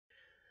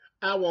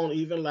I won't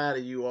even lie to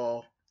you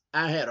all.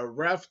 I had a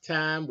rough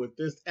time with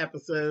this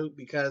episode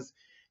because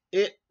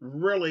it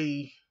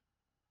really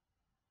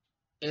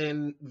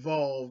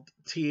involved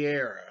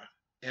Tierra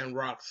and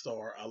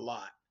Rockstar a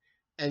lot.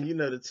 And you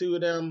know, the two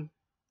of them,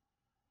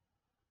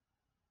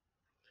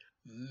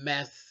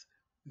 mess,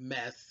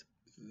 mess,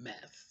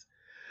 mess.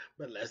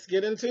 But let's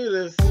get into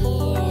this.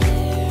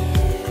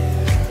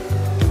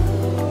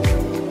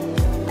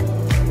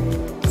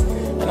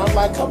 And I'm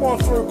like, come on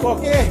through,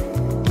 Cookie.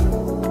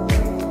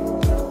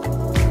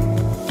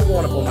 I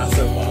want to pull my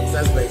soapbox.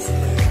 That's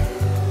basically it.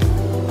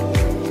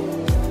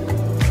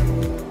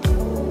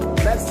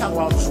 Let's talk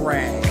about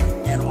drag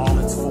and all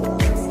its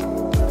forms.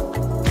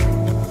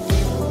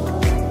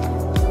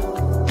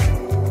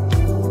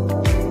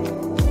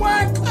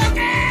 What,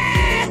 Cookie?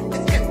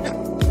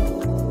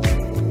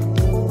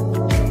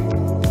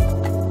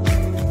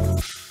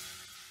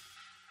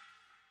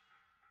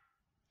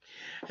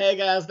 Hey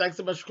guys, thanks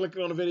so much for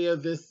clicking on the video.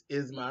 This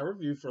is my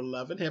review for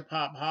Love and Hip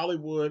Hop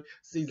Hollywood,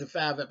 Season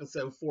 5,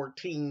 Episode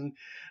 14,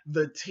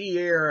 the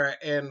Tierra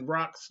and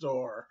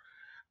Rockstar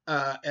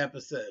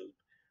episode.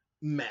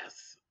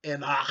 Mess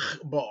and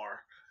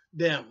Akbar.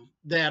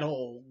 That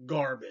whole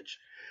garbage.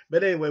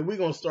 But anyway, we're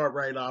going to start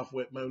right off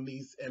with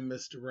Moniece and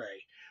Mr.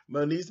 Ray.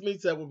 Moniece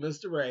meets up with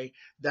Mr. Ray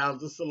down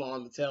at the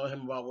salon to tell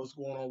him about what's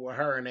going on with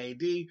her and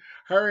AD.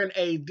 Her and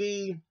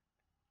AD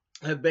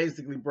have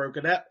basically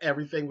broken up.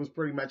 Everything was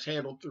pretty much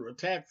handled through a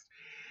text.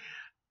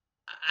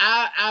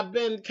 I've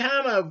been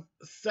kind of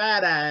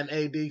side-eyeing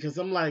AD because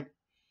I'm like,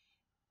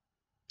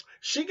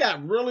 she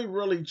got really,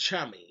 really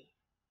chummy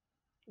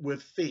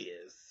with Fizz.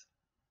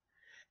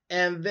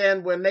 And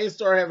then when they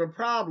start having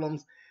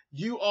problems,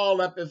 you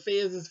all up in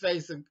Fizz's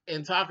face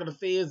and talking to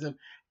Fizz and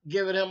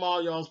giving him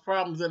all y'all's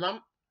problems. And I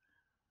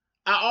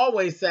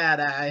always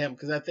side-eye him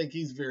because I think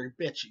he's very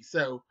bitchy.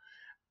 So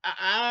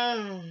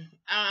I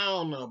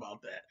don't know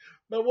about that,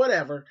 but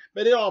whatever.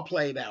 But it all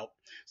played out.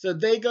 So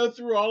they go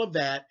through all of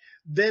that.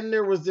 Then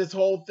there was this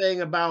whole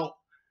thing about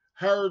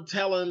her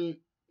telling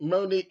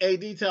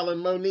AD telling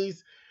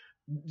Moniece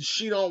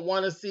she don't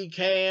want to see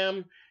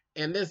Cam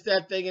and this,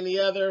 that, thing, and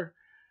the other.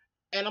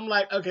 And I'm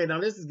like, okay, now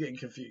this is getting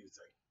confusing.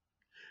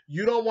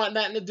 You don't want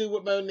nothing to do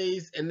with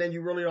Moniece, and then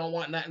you really don't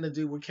want nothing to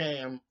do with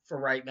Cam for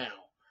right now.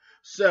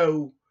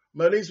 So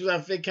Moniece was, I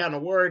think, kind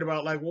of worried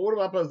about, like, well, what am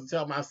I supposed to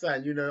tell my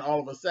son? You know, all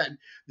of a sudden,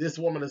 this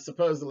woman that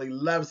supposedly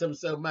loves him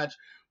so much,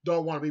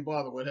 don't want to be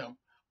bothered with him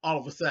all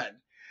of a sudden.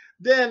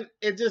 Then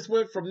it just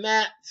went from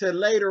that to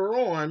later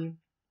on,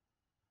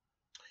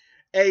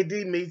 AD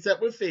meets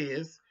up with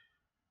Fizz,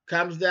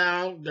 comes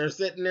down, they're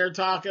sitting there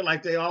talking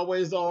like they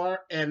always are,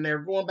 and they're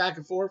going back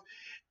and forth.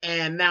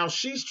 And now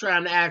she's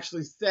trying to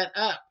actually set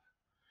up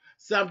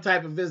some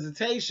type of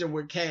visitation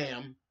with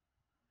Cam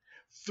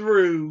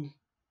through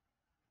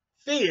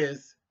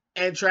Fizz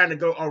and trying to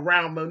go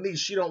around Moniece.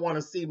 She don't want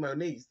to see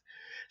Moniece.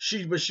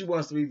 But she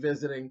wants to be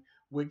visiting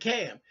with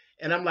Cam.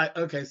 And I'm like,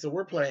 okay, so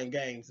we're playing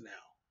games now.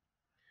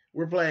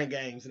 We're playing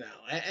games now.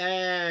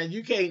 And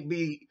you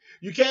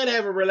can't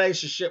have a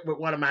relationship with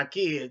one of my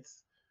kids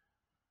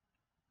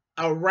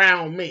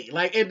around me.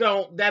 Like,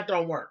 that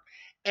don't work.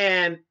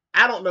 And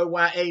I don't know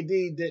why AD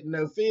didn't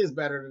know Fizz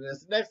better than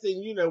this. Next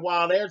thing you know,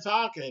 while they're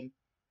talking,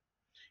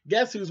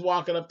 guess who's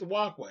walking up the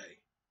walkway?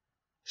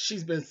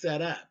 She's been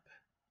set up.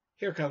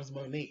 Here comes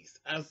Moniece.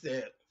 I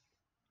said,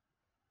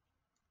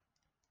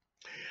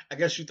 I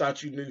guess you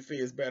thought you knew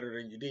Fizz better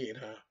than you did,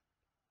 huh?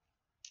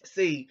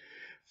 See,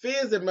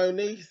 Fizz and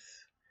Moniece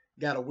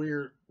got a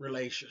weird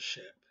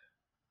relationship.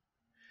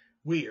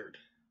 Weird.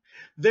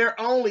 They're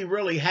only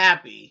really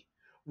happy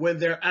when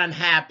they're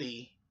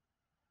unhappy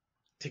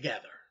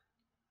together.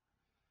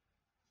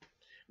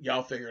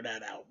 Y'all figure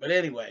that out. But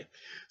anyway,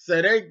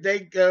 so they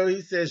go,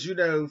 he says, you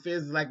know,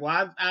 Fizz is like,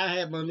 well, I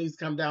had Moniece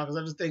come down because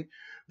I just think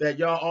that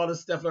y'all, all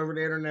this stuff over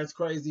the internet's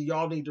crazy.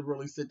 Y'all need to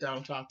really sit down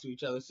and talk to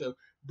each other. So,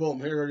 boom,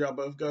 here y'all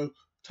both go,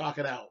 talk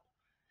it out.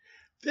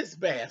 This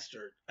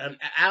bastard, and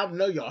I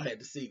know y'all had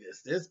to see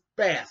this, this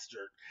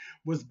bastard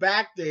was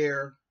back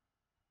there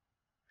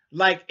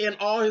like in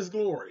all his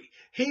glory.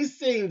 He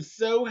seemed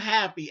so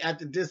happy at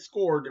the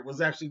discord that was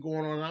actually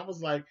going on. And I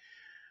was like,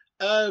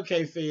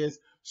 okay, Fizz.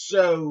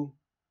 So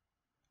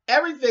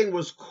everything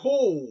was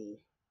cool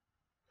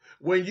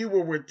when you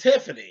were with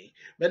Tiffany.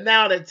 But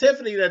now that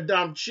Tiffany done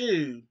dumped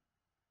you,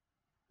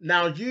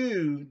 now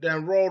you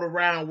done rolled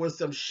around with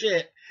some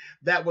shit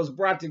that was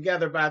brought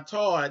together by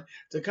Todd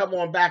to come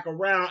on back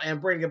around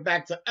and bring it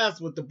back to us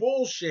with the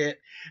bullshit.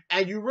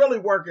 And you really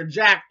working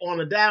Jack on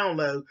the down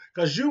low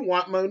because you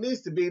want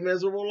Moniece to be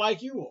miserable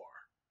like you are.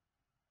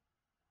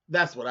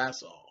 That's what I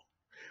saw.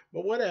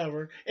 But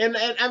whatever. And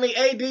I mean,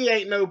 AD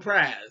ain't no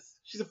prize.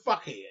 She's a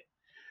fuckhead.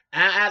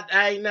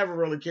 I ain't never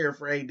really cared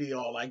for AD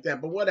all like that.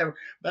 But whatever.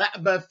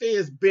 But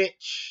Fizz,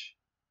 bitch,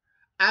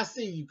 I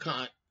see you,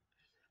 cunt.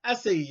 I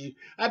see you.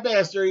 I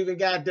bastard even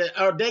got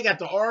they got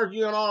to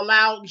arguing all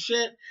loud and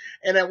shit.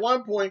 And at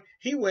one point,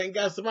 he went and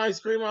got some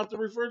ice cream out the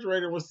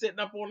refrigerator and was sitting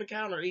up on the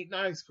counter eating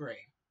ice cream.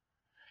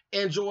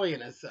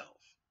 Enjoying himself.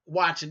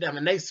 Watching them.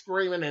 And they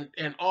screaming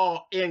and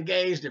all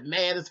engaged and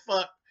mad as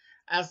fuck.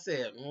 I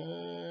said,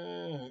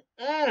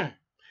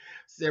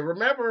 Said,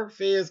 remember,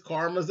 Fizz,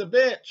 karma's a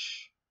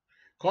bitch.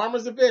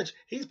 Karma's a bitch.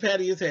 He's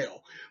petty as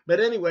hell. But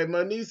anyway,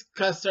 Moniece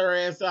cussed her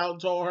ass out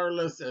and told her,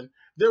 listen,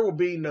 there will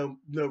be no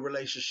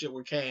relationship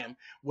with Cam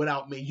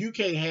without me. You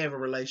can't have a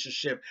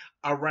relationship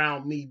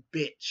around me,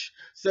 bitch.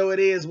 So it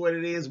is what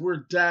it is. We're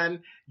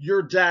done.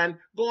 You're done.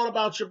 Go on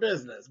about your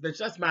business, bitch.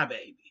 That's my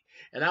baby.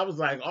 And I was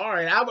like, all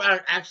right.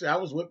 I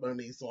was with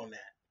Moniece on that.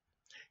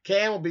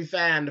 Cam will be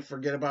fine to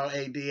forget about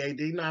AD. AD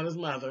not his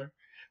mother.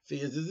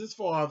 Fizz is his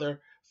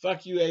father.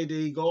 Fuck you,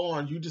 AD. Go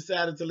on. You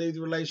decided to leave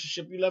the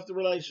relationship. You left the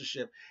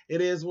relationship. It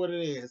is what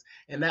it is.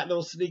 And that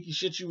little sneaky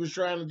shit you was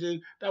trying to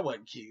do, that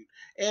wasn't cute.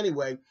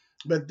 Anyway,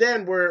 but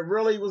then where it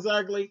really was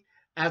ugly,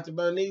 after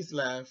Moniece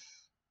left,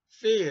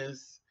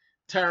 Fizz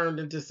turned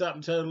into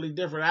something totally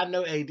different. I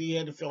know AD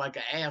had to feel like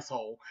an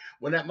asshole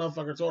when that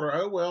motherfucker told her,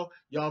 oh, well,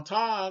 y'all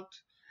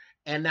talked.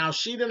 And now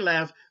she done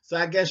left, so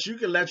I guess you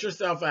can let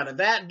yourself out of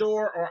that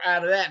door or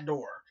out of that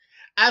door.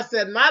 I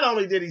said, not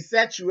only did he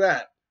set you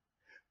up,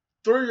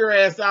 threw your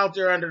ass out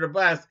there under the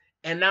bus,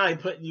 and now he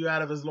putting you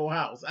out of his little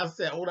house. I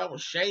said, oh, that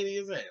was shady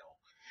as hell.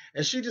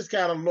 And she just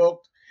kind of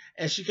looked,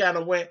 and she kind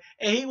of went,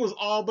 and he was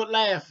all but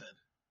laughing.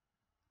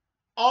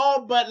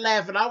 All but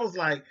laughing. I was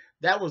like,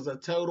 that was a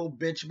total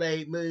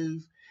bitch-made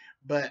move.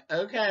 But,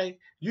 okay,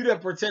 you done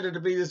pretended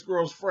to be this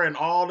girl's friend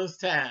all this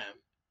time.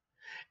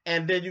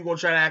 And then you're going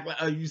to try to act like,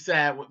 oh, you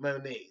side with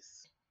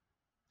Moniece.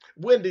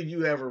 When did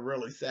you ever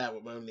really side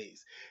with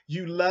Moniece?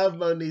 You love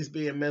Moniece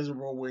being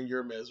miserable when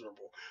you're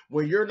miserable.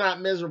 When you're not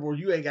miserable,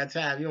 you ain't got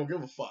time. You don't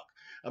give a fuck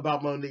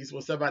about Moniece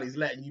when somebody's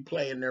letting you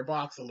play in their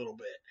box a little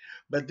bit.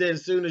 But then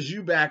as soon as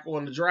you back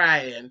on the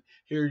dry end,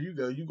 here you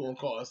go. You're going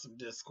to cause some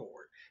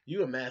discord.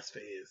 You a mess,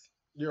 Fizz.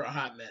 You're a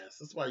hot mess.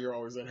 That's why you're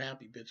always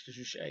unhappy, bitch, because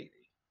you're shady.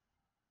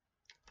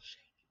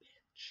 Shady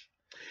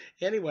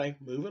bitch. Anyway,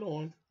 moving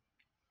on.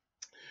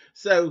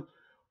 So,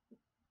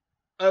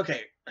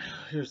 okay,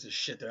 here's the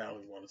shit that I don't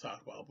even want to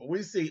talk about. But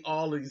we see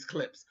all of these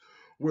clips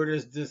where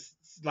there's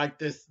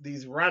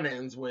these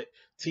run-ins with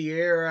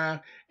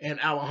Tierra and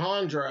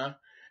Alejandra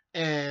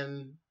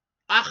and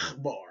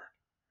Akbar.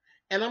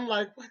 And I'm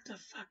like, what the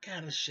fuck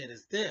kind of shit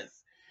is this?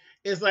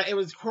 It's like, it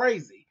was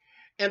crazy.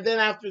 And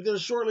then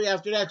shortly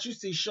after that, you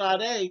see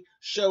Sade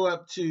show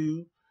up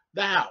to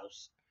the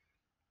house,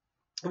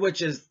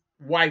 which is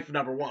wife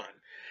number one.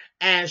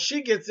 And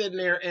she gets in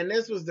there, and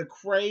this was the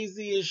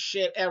craziest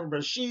shit ever.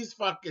 But she's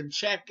fucking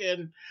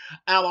checking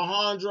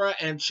Alejandra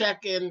and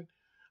checking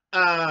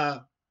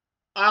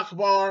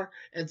Akbar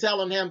and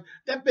telling him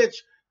that bitch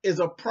is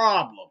a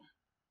problem.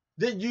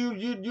 That you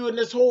and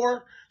this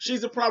whore,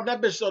 she's a problem.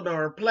 That bitch don't know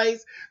her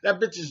place.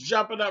 That bitch is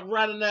jumping up,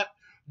 running up,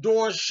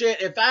 doing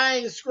shit. If I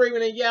ain't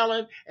screaming and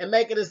yelling and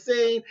making a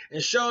scene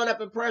and showing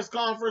up at press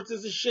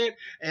conferences and shit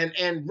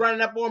and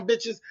running up on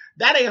bitches,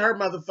 that ain't her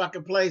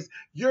motherfucking place.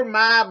 You're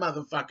my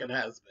motherfucking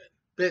husband,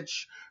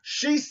 bitch.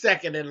 She's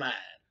second in line.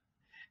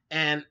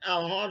 And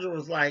Alejandra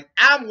was like,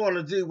 I'm going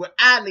to do what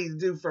I need to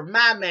do for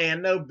my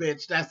man. No,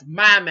 bitch, that's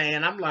my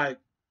man. I'm like,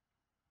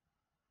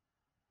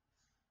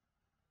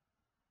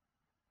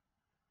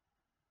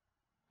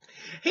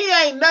 he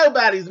ain't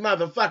nobody's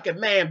motherfucking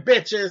man,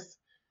 bitches.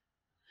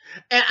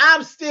 And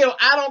I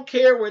don't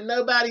care what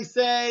nobody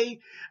say.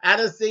 I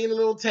done seen a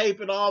little tape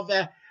and all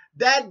that.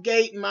 That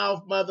gate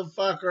mouth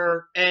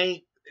motherfucker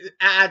ain't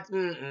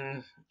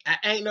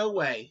no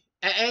way.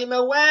 Ain't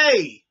no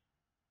way.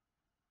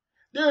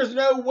 There's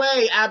no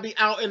way I'd be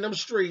out in them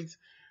streets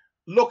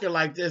looking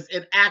like this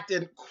and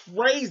acting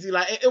crazy.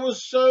 Like, it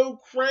was so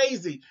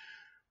crazy.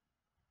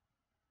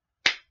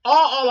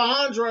 All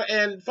Alejandra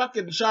and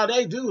fucking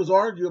Sade do is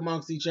argue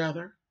amongst each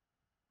other.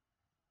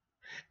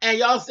 And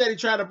y'all said he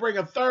tried to bring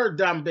a third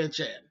dumb bitch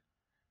in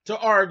to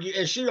argue,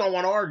 and she don't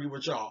want to argue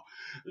with y'all.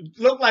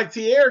 Look like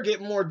Tierra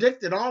getting more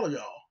dick than all of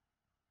y'all.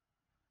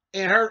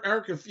 In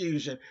her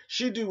confusion.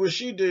 She do what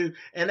she do,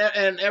 and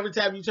every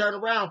time you turn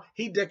around,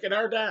 he dicking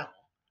her down.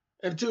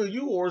 And two of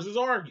you whores is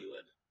arguing.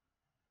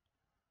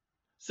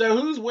 So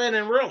who's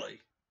winning really?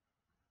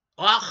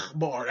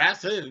 Akbar,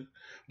 that's who.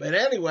 But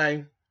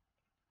anyway,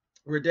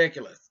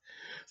 ridiculous.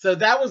 So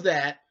that was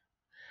that.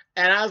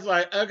 And I was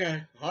like,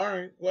 okay, all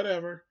right,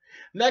 whatever.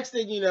 Next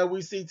thing you know,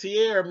 we see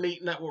Tierra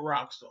meeting up with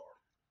Rockstar.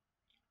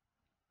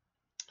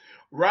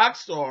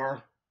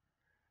 Rockstar,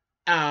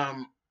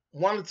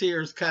 one of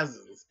Tierra's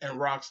cousins and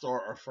Rockstar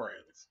are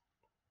friends.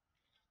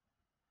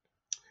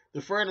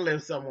 The friend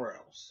lives somewhere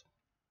else.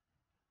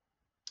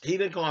 He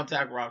didn't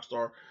contact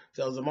Rockstar,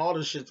 tells him all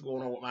this shit's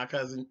going on with my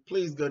cousin.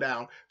 Please go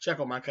down,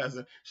 check on my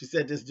cousin. She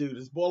said this dude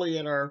is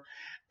bullying her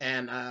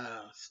and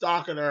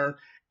stalking her,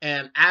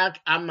 and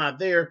I'm not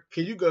there.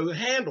 Can you go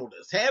handle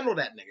this? Handle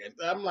that nigga.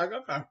 I'm like,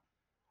 okay.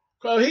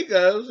 So he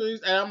goes,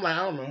 and I'm like,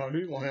 I don't know how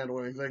he's going to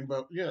handle anything,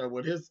 but, you know,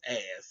 with his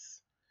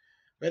ass.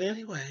 But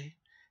anyway,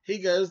 he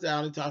goes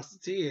down and talks to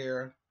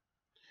Tierra.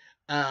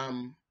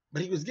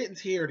 But he was getting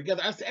Tierra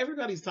together. I said,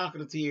 everybody's talking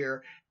to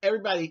Tierra.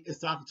 Everybody is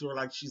talking to her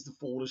like she's the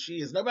fool that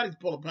she is. Nobody's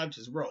pulling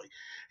punches, really.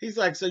 He's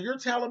like, so you're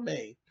telling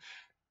me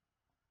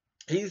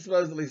he's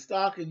supposedly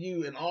stalking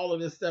you and all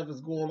of this stuff is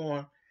going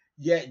on,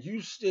 yet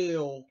you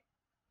still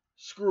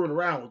screwing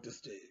around with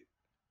this dude.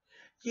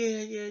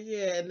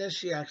 Yeah. And then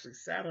she actually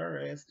sat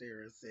her ass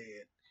there and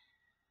said,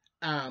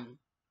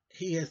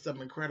 he has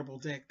some incredible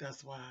dick,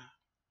 that's why.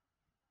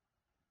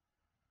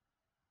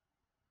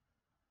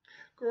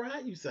 Girl, how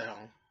you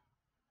sound?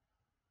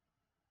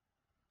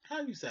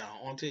 How you sound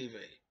on TV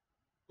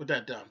with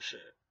that dumb shit?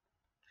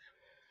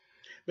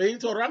 But he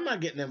told her, I'm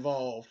not getting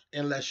involved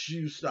unless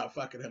you stop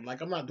fucking him.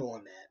 Like, I'm not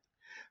doing that.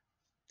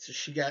 So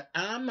she got,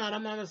 I'm not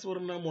messing with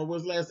him no more. When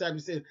was the last time you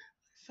said,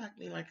 fuck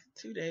me like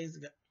 2 days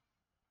ago?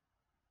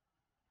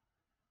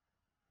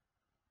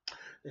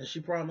 And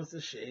she promised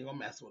that she ain't gonna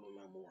mess with him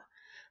no more.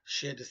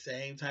 She had the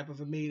same type of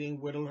a meeting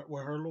with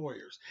her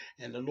lawyers.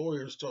 And the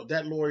lawyers told,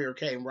 that lawyer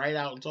came right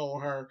out and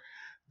told her,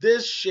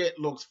 this shit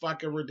looks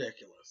fucking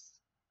ridiculous.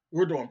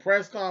 We're doing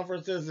press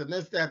conferences and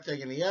this, that,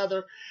 thing, and the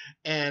other.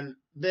 And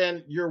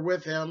then you're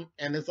with him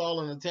and it's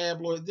all in the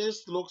tabloid.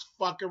 This looks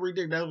fucking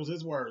ridiculous. That was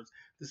his words.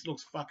 This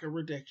looks fucking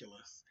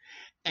ridiculous.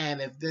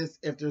 And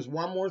if there's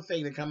one more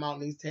thing to come out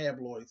in these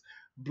tabloids,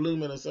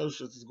 Bloom and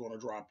Associates is going to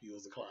drop you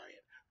as a client.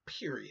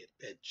 Period,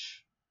 bitch.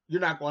 You're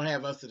not going to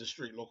have us in the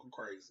street looking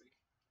crazy.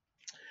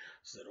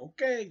 I said,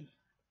 okay.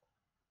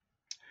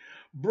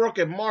 Brooke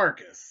and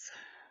Marcus.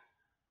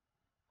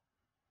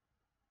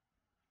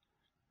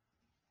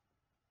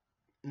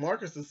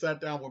 Marcus has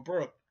sat down with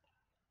Brooke,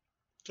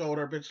 told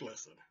her, bitch,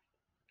 listen,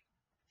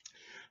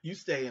 you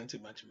stay in too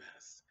much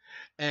mess.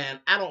 And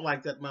I don't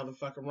like that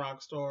motherfucking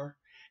rock star.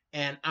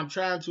 And I'm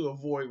trying to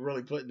avoid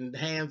really putting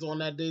hands on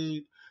that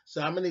dude.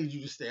 So I'm going to need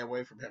you to stay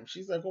away from him.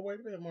 She's like, well, wait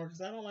a minute,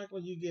 Marcus. I don't like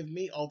when you give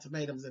me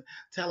ultimatums and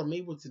telling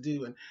me what to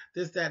do and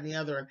this, that, and the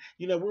other. And,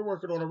 you know, we're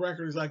working on a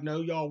record. He's like,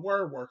 no, y'all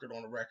were working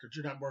on a record.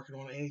 You're not working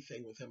on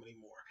anything with him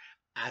anymore.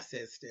 I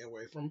said, stay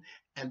away from him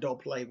and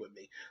don't play with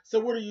me. So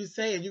what are you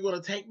saying? You're going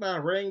to take my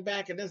ring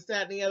back and this,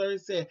 that, and the other? He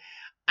said,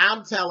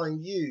 I'm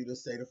telling you to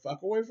stay the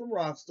fuck away from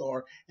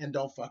Rockstar and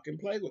don't fucking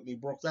play with me,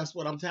 Brooks. That's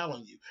what I'm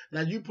telling you.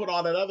 Now, you put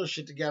all that other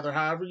shit together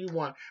however you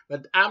want,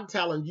 but I'm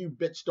telling you,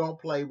 bitch,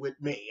 don't play with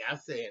me. I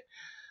said,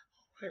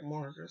 all right,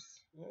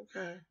 Marcus,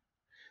 okay.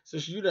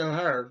 Since you know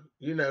her,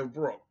 you know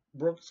Brooke.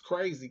 Brooke's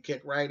crazy,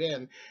 kick right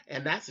in,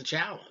 and that's a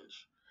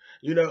challenge.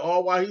 You know,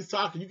 all while he's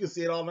talking, you can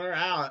see it on her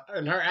eye,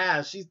 in her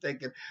eyes. She's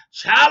thinking,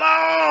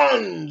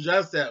 challenge!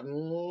 I said,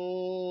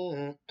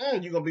 you're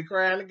going to be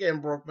crying again,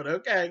 Brooke, but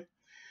okay.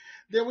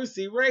 Then we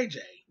see Ray J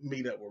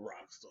meet up with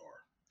Rockstar.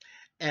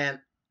 And,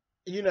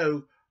 you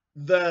know,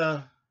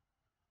 the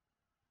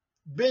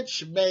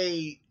bitch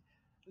made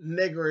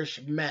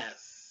niggerish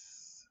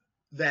mess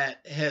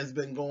that has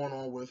been going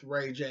on with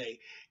Ray J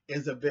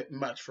is a bit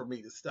much for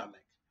me to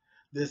stomach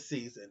this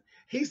season.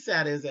 He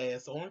sat his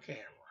ass on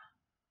camera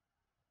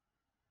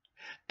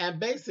and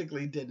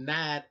basically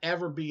denied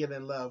ever being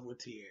in love with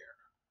Tierra.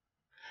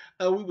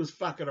 Oh, we was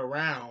fucking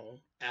around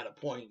at a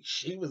point.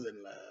 She was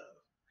in love.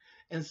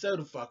 And so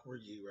the fuck were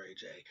you, Ray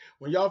J.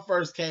 When y'all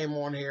first came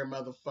on here,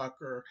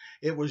 motherfucker,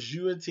 it was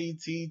you and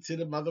TT to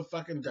the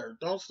motherfucking dirt.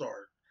 Don't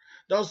start.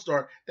 Don't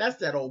start. That's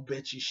that old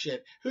bitchy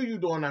shit. Who you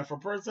doing that for,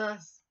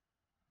 Princess?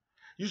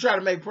 You try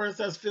to make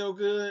Princess feel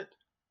good?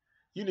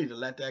 You need to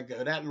let that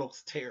go. That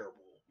looks terrible,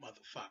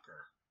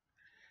 motherfucker.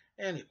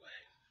 Anyway,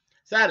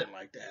 so I didn't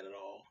like that at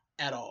all.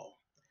 At all.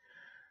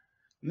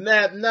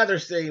 Another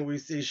scene we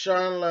see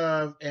Sean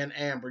Love and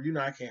Amber. You know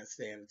I can't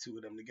stand the two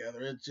of them together.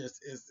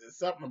 It's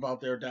something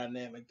about their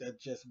dynamic that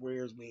just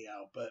wears me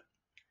out. But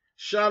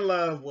Sean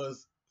Love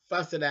was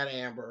fussing at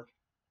Amber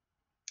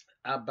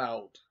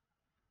about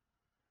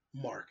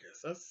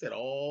Marcus. I said,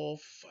 oh,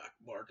 fuck,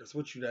 Marcus,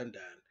 what you done?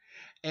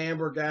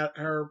 Amber got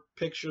her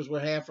pictures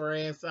with half her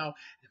ass out,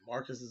 and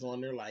Marcus is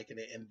on there liking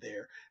it, and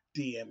they're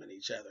DMing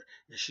each other.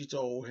 And she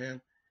told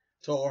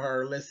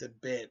her, listen,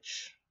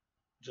 bitch.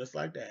 Just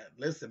like that.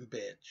 Listen,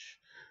 bitch.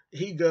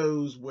 He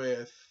goes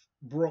with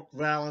Brooke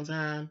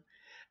Valentine.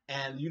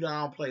 And you know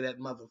I don't play that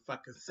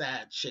motherfucking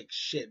side chick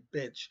shit,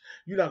 bitch.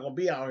 You're not going to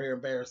be out here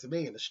embarrassing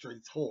me in the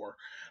streets, whore.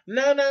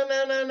 No.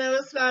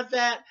 It's not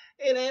that.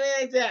 It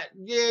ain't that.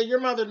 Yeah, your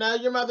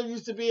mother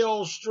used to be an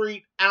old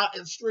street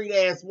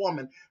ass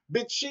woman.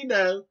 Bitch, she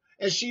know.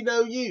 And she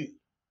know you.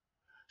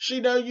 She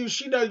know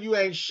you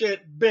ain't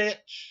shit,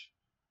 bitch.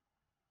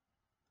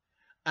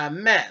 A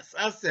mess.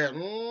 I said,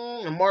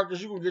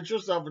 Marcus, you gonna get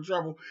yourself in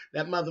trouble.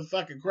 That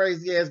motherfucking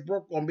crazy ass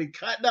Brooke gonna be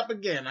cutting up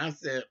again. I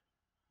said,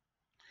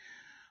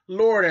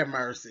 Lord have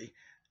mercy.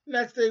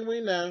 Next thing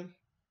we know,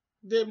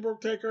 didn't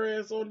Brooke take her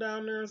ass on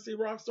down there and see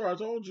Rockstar? I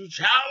told you,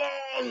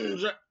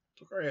 challenge.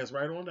 Took her ass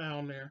right on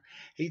down there.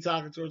 He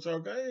talking to her,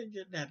 told her, hey,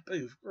 get in that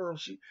booth. Girl,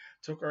 she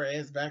took her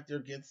ass back there,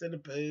 gets in the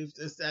booth,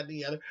 this, that, and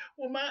the other.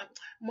 Well,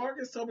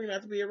 Marcus told me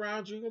not to be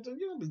around you. You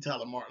don't be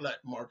telling let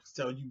Marcus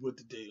tell you what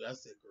to do. I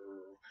said, girl,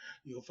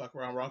 you gonna fuck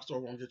around,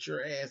 Rockstar gonna get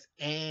your ass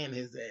and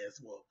his ass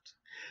whooped.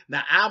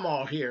 Now, I'm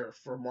all here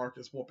for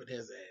Marcus whooping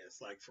his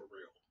ass, like for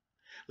real.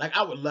 Like,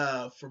 I would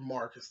love for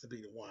Marcus to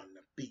be the one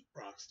to beat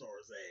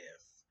Rockstar's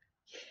ass.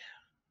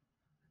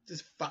 Yeah.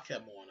 Just fuck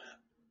him on up.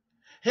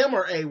 Him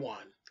or A1.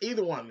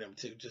 Either one of them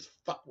two. Just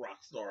fuck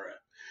Rockstar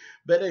up.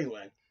 But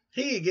anyway,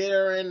 he get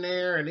her in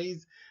there and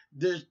he's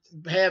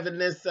having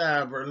this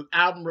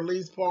album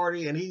release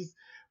party, and he's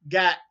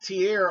got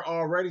Tierra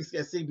already.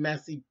 See,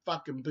 messy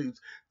fucking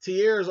boots.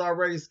 Tierra's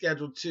already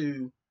scheduled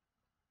to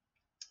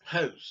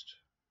host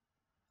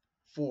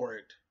for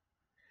it.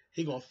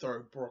 He gonna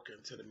throw Brooke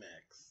into the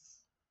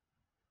mix,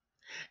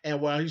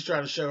 and while he's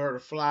trying to show her the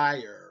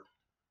flyer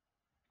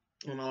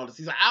and all this,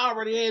 he's like, "I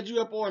already had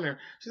you up on there."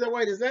 She's like,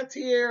 "Wait, is that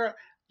Tierra?"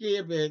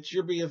 "Yeah, bitch,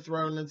 you're being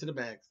thrown into the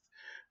mix."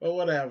 But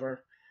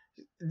whatever.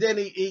 Then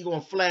he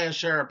gonna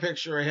flash her a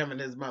picture of him in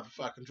his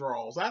motherfucking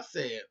drawers. I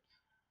said,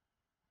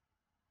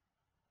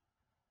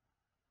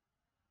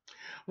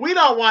 we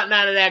don't want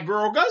none of that,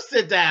 girl. Go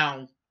sit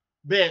down,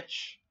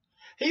 bitch.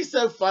 He's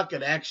so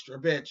fucking extra,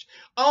 bitch.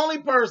 Only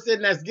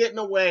person that's getting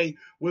away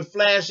with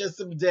flashing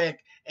some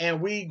dick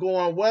and we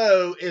going,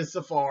 whoa, is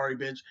Safari,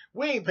 bitch.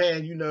 We ain't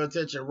paying you no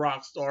attention,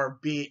 rock star,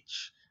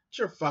 bitch. Get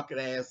your fucking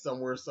ass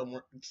somewhere.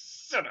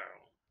 Sit down,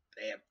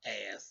 damn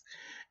ass.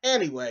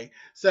 Anyway,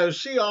 so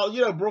she all,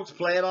 Brooke's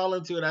playing all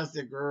into it. I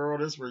said, girl,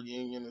 this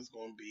reunion is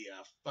going to be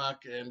a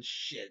fucking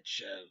shit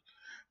show.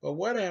 But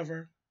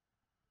whatever.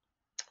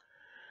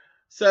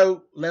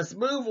 So let's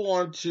move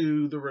on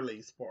to the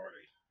release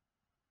party.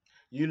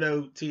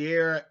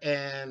 Tierra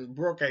and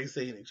Brooke ain't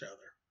seen each other.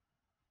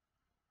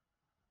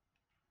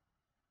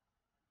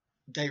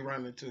 They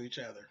run into each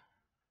other.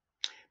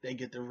 They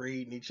get to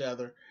reading each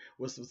other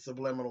with some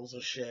subliminals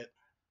and shit.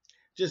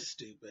 Just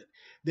stupid.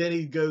 Then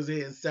he goes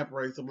in and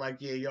separates them like,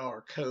 yeah, y'all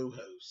are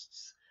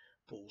co-hosts.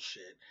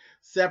 Bullshit.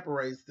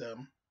 Separates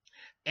them.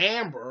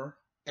 Amber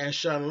and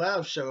Sean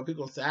Love show up.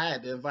 People say I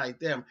had to invite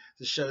them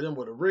to show them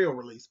what a real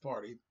release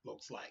party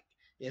looks like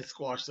and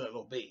squash that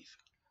little beef.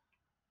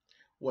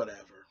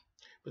 Whatever.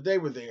 But they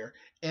were there.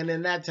 And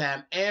in that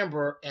time,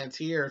 Amber and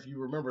Tierra, if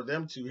you remember,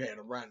 them two had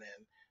a run-in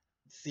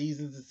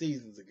seasons and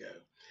seasons ago.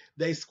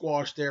 They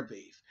squashed their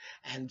beef.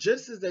 And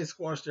just as they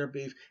squashed their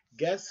beef,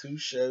 guess who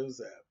shows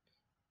up?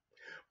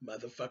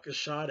 Motherfucker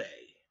Sade,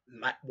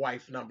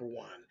 wife number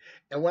one.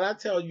 And when I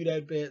tell you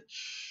that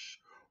bitch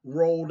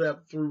rolled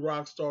up through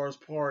Rockstar's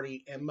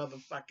party and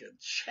motherfucking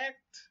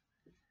checked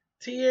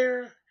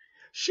Tierra,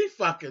 she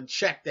fucking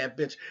checked that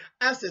bitch.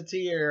 I said,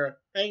 Tierra,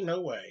 ain't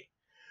no way.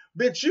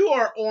 Bitch, you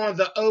are on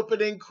the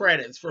opening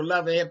credits for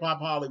Love and Hip Hop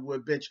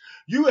Hollywood, bitch.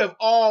 You have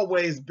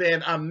always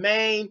been a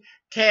main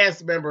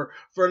cast member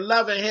for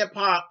Love and Hip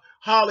Hop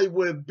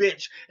Hollywood,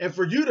 bitch. And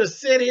for you to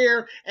sit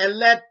here and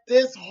let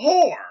this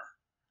whore,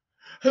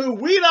 who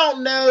we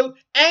don't know,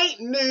 ain't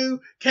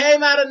new,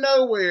 came out of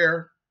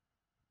nowhere,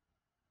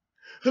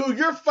 who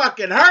you're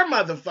fucking her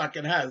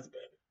motherfucking husband.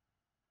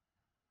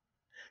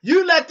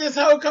 You let this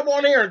hoe come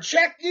on here and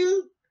check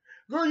you?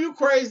 Girl, you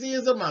crazy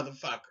as a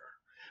motherfucker.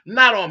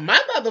 Not on my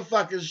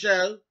motherfucking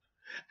show.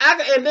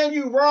 And then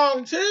you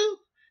wrong too?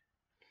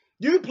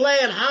 You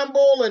playing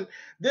humble and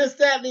this,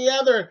 that, and the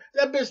other.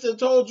 That bitch that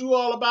told you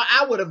all about,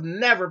 I would have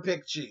never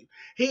picked you.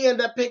 He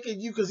ended up picking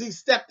you because he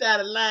stepped out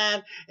of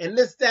line and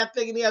this, that,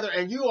 thing, and the other,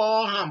 and you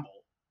all humble.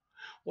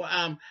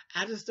 Well,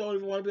 I just don't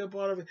even want to be a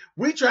part of it.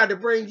 We tried to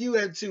bring you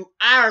into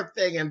our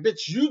thing, and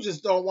bitch, you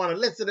just don't want to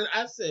listen.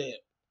 I said,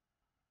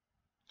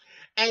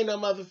 ain't no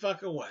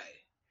motherfucking way.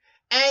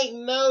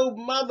 Ain't no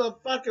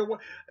motherfucking way.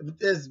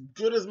 As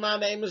good as my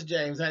name is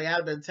James, honey, I'd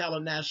have been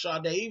telling that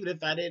Sade even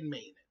if I didn't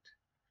mean it.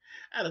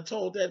 I'd have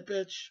told that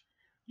bitch,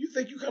 you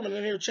think you coming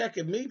in here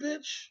checking me,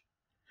 bitch?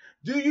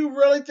 Do you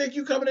really think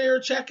you coming in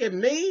here checking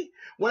me?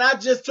 When I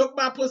just took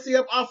my pussy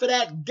up off of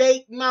that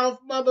gate mouth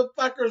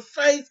motherfucker's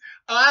face,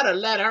 I'd have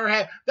let her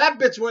have. That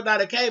bitch would not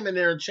have came in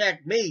there and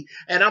checked me,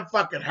 and I'm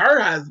fucking her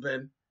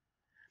husband.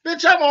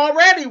 Bitch, I'm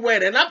already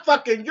winning. I'm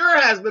fucking your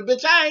husband,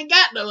 bitch. I ain't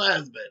got no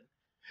husband.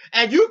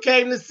 And you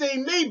came to see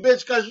me,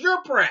 bitch, because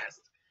you're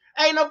pressed.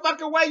 Ain't no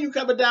fucking way you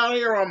coming down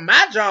here on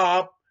my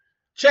job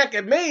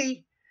checking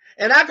me.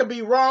 And I could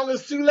be wrong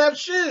as two left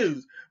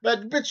shoes.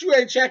 But, bitch, you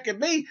ain't checking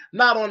me.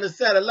 Not on the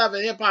set of Love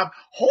and Hip Hop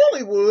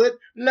Hollywood.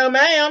 No,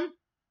 ma'am.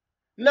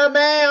 No,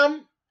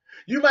 ma'am.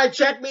 You might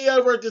check me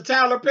over at the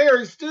Tyler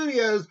Perry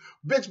Studios,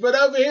 bitch, but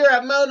over here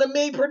at Mona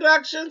Me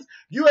Productions,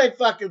 you ain't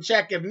fucking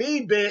checking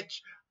me,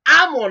 bitch.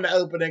 I'm on the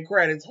opening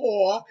credits,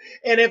 whore.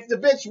 And if the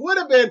bitch would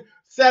have been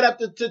set up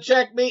to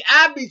check me,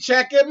 I'd be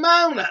checking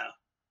Mona.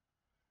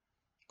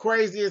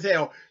 Crazy as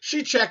hell.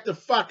 She checked the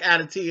fuck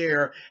out of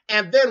Tierra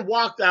and then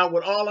walked out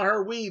with all of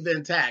her weave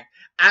intact.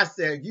 I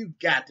said, you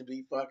got to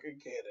be fucking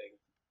kidding.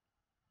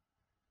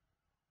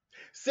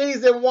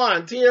 Season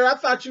 1, Tierra, I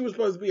thought you were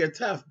supposed to be a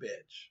tough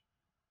bitch.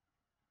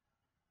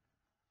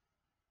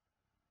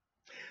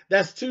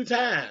 That's 2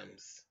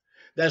 times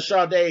that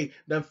Sade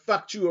done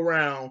fucked you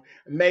around,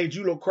 made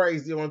you look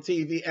crazy on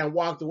TV, and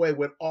walked away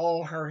with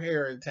all her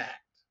hair intact.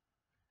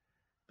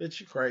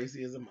 Bitch, you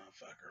crazy as a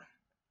motherfucker.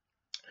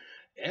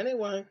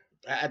 Anyway,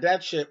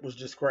 that shit was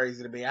just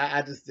crazy to me.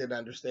 I just didn't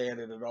understand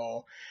it at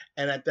all.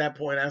 And at that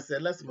point, I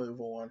said, let's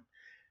move on.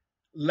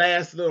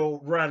 Last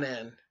little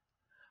run-in.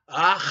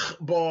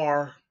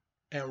 Akbar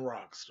and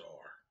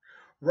Rockstar.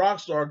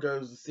 Rockstar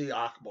goes to see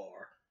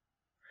Akbar.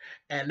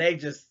 And they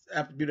just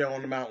have to be there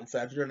on the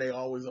mountainside. They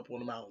always up on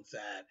the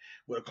mountainside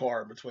with a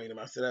car in between them.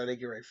 I said, oh, they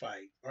get ready to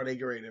fight. Or they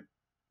get ready to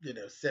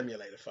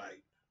simulate a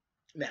fight.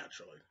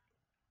 Naturally.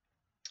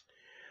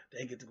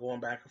 They get to going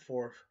back and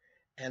forth.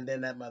 And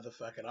then that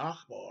motherfucking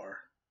Akbar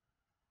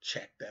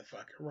checked that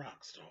fucking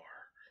rock star.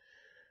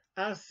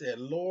 I said,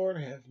 Lord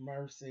have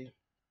mercy.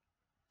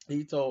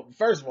 He told,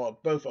 first of all,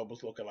 both of them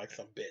was looking like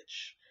some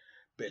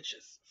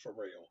bitches, for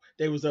real.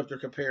 They was up there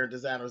comparing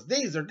designers.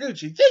 These are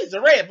Gucci, these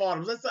are red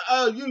bottoms. I said,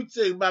 oh, you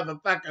two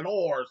motherfucking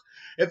whores.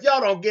 If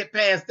y'all don't get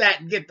past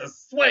that and get the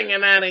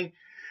swinging at him.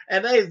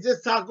 And they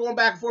just talk going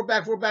back and forth, back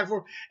and forth, back and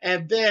forth.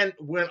 And then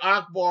when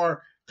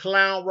Akbar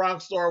clown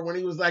Rockstar, when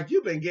he was like,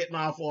 you've been getting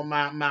off on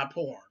my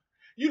porn.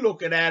 You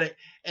looking at it.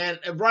 And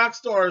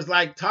Rockstar is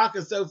like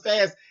talking so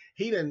fast,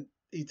 he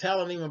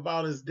telling him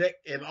about his dick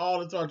and all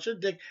the talk. Your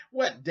dick,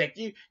 what dick?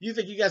 You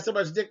think you got so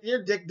much dick?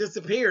 Your dick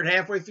disappeared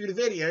halfway through the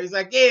video. He's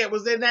like, yeah, it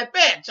was in that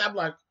bitch. I'm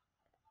like,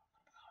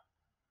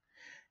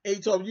 and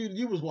he told me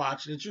you was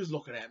watching it. You was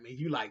looking at me.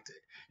 You liked it.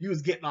 You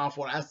was getting off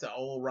on it. I said,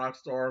 oh,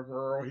 Rockstar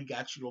girl, he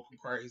got you looking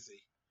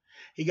crazy.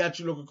 He got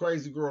you looking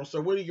crazy, girl.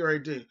 So what are you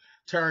going to do?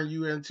 Turn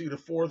you into the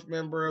fourth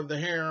member of the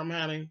harem,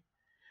 honey?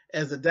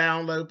 As a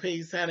download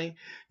piece, honey?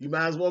 You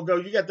might as well go.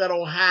 You got that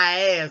old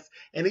high ass.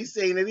 And he's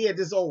saying that he had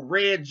this old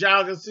red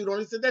jogging suit on.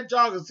 He said that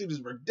jogging suit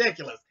is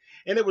ridiculous.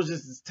 And it was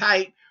just as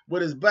tight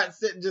with his butt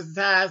sitting just as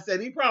high. I said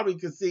he probably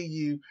could see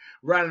you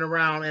running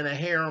around in a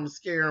harem,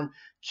 scarum,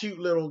 cute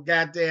little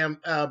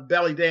goddamn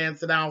belly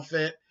dancing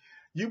outfit.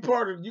 You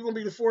gonna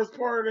be the fourth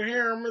part of the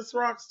harem, Miss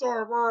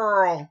Rockstar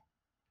girl.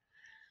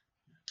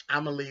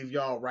 I'm gonna leave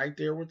y'all right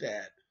there with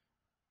that.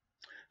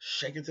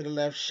 Shake it to the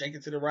left, shake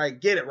it to the right.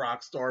 Get it,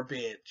 Rockstar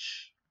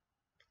bitch.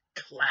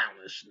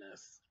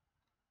 Clownishness.